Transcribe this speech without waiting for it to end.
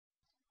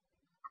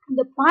In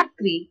the part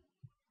 3,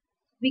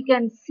 we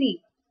can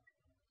see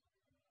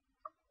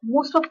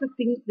most of the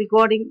things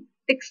regarding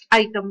text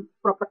item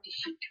property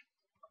sheet.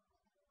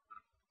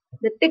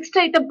 The text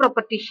item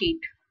property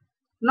sheet.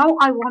 Now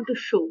I want to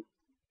show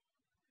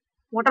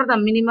what are the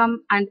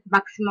minimum and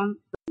maximum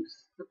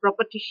values. The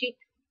property sheet,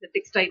 the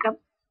text item.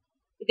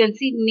 You can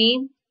see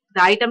name,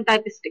 the item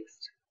type is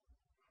text.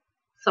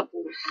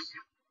 Suppose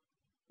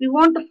we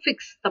want to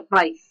fix the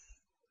price.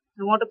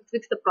 I want to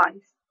fix the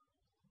price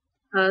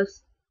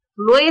as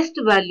lowest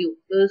value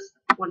is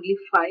only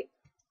 5,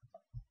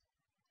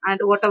 and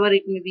whatever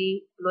it may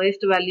be,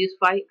 lowest value is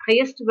 5,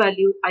 highest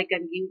value I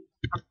can give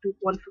up to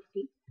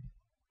 150.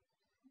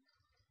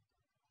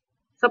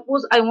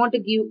 Suppose I want to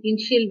give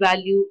initial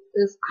value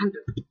is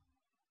 100.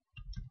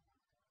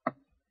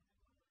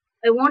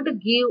 I want to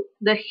give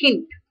the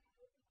hint.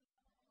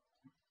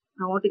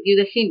 I want to give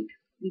the hint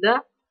in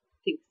the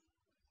things.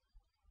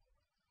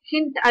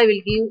 Hint I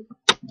will give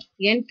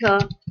enter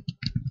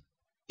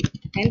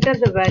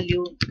the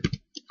value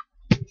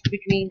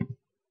between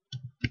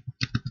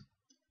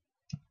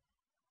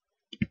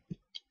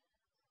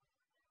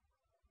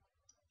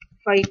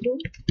 5 to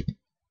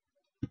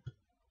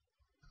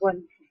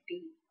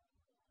 150.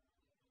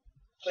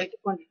 5 to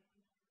 150.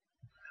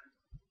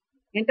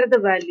 Enter the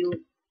value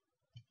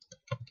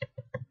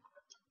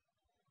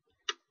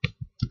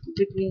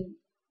between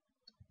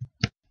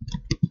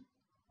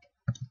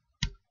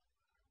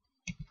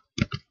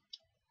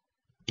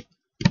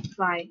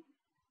 5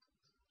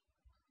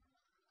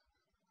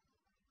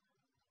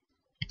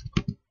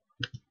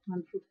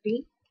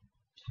 150.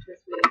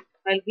 This way.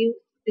 I'll give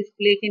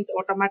display hint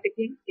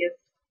automatically. Yes.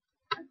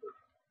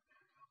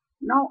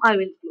 Now I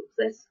will close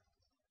this.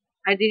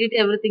 I did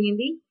everything in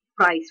the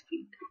price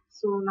field.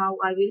 So now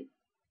I will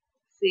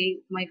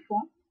save my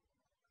form,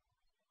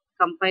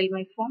 compile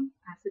my form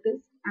as it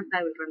is, and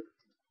I will run it.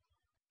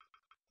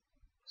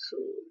 So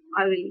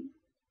I will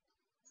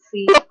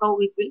see how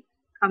it will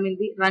come in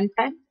the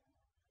runtime.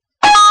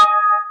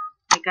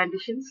 My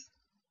conditions.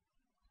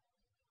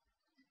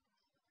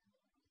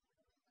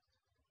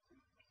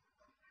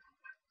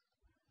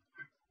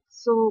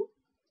 So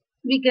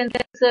we can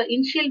say the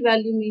initial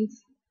value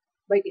means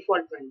by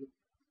default value.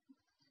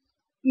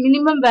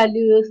 Minimum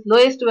value is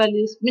lowest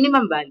value is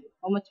minimum value.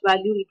 How much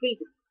value it will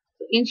do.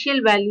 So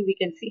initial value we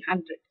can see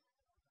 100.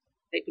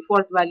 The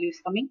default value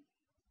is coming.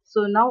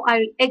 So now I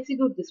will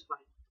execute this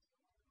file.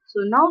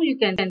 So now you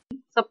can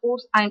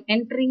suppose I am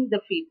entering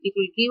the field. It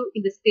will give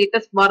in the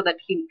status bar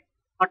that hint.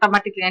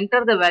 Automatically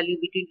enter the value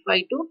between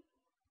 5 to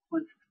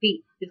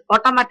 150. It is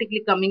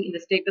automatically coming in the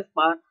status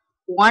bar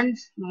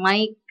once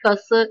my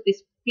cursor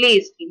is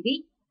placed in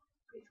the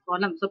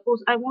column.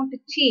 Suppose I want to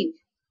change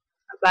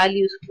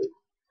values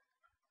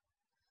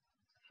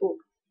 4.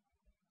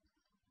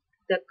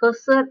 The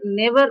cursor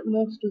never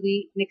moves to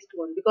the next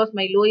one because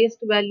my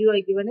lowest value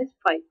I given is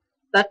 5.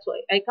 That's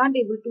why I can't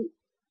able to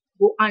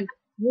go and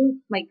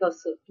move my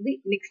cursor to the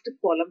next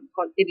column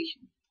called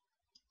addition.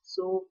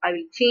 So I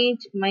will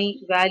change my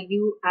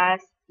value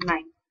as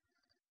 9.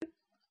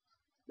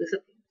 This is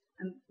thing.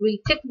 And we'll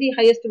check the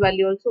highest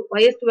value also.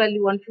 Highest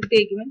value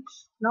 150 given.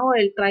 Now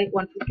I'll try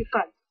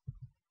 155.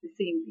 The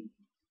same thing.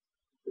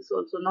 This is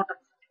also not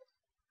acceptable.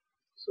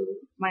 So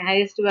my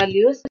highest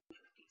value is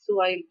 150.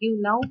 So I'll give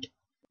now.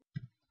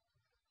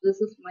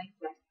 This is my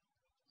value.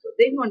 So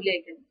then only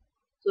I can.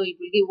 So it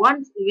will give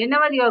once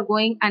whenever you are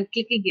going and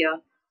clicking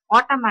here,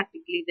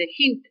 automatically the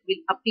hint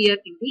will appear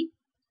in the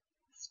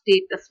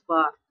status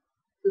bar.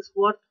 This is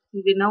what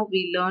we now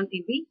learn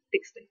in the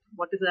text item.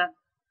 What is the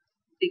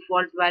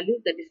default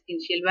value? That is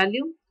initial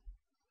value,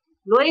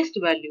 lowest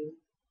value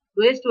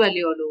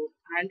allowed,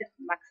 and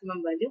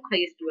maximum value,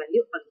 highest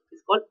value allowed.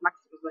 It's called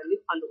maximum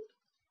value allowed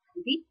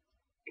in the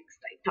text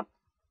item.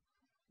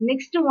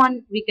 Next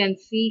one we can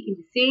see in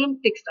the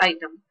same text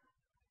item,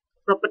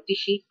 property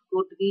sheet.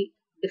 Go to the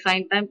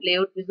design time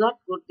layout wizard,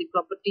 go to the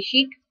property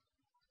sheet.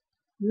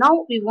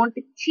 Now we want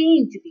to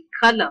change the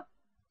color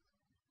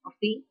of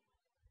the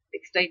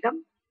text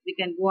item. We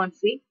can go and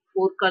say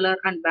fore color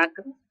and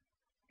background.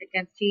 I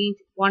can change.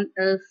 One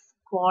is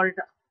called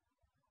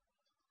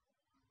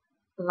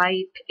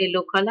light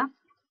yellow color,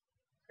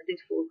 that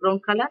is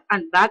foreground color,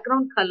 and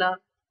background color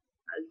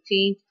I'll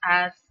change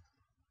as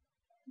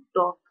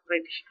dark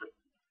reddish color.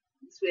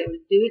 This way I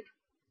will do it.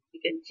 We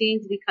can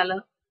change the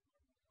color.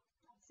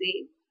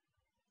 Save.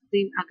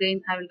 Then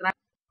again I will run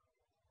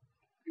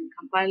and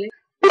compile it.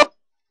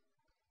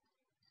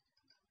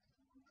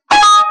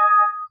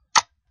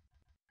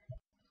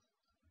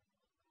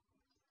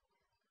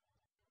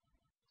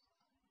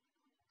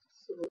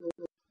 So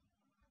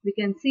we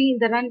can see in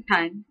the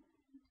runtime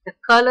the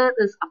color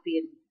is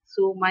appearing.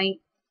 So my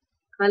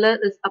color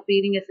is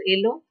appearing as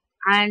yellow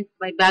and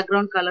my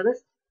background color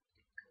is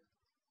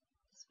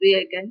this way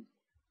I can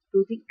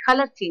do the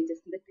color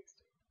changes in the text.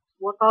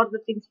 What are the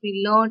things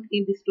we learned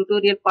in this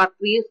tutorial part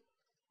 3 is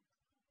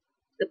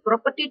the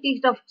property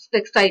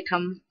text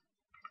item.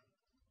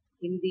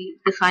 In the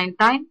design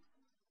time,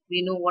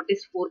 we know what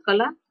is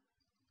foreground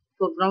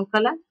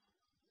color,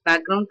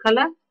 background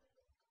color,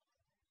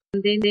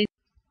 and then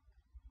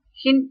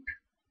hint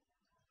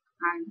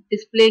and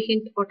display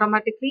hint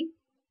automatically.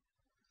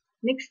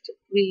 Next,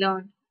 we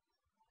learn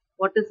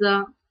what is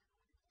the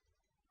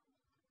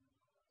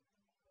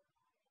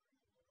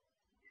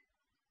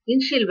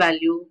initial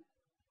value,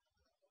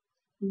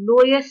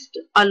 lowest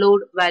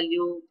allowed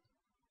value,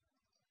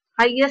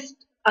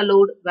 highest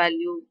allowed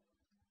value.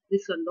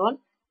 This and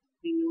all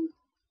we know.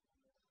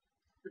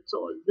 That's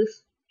all.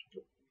 This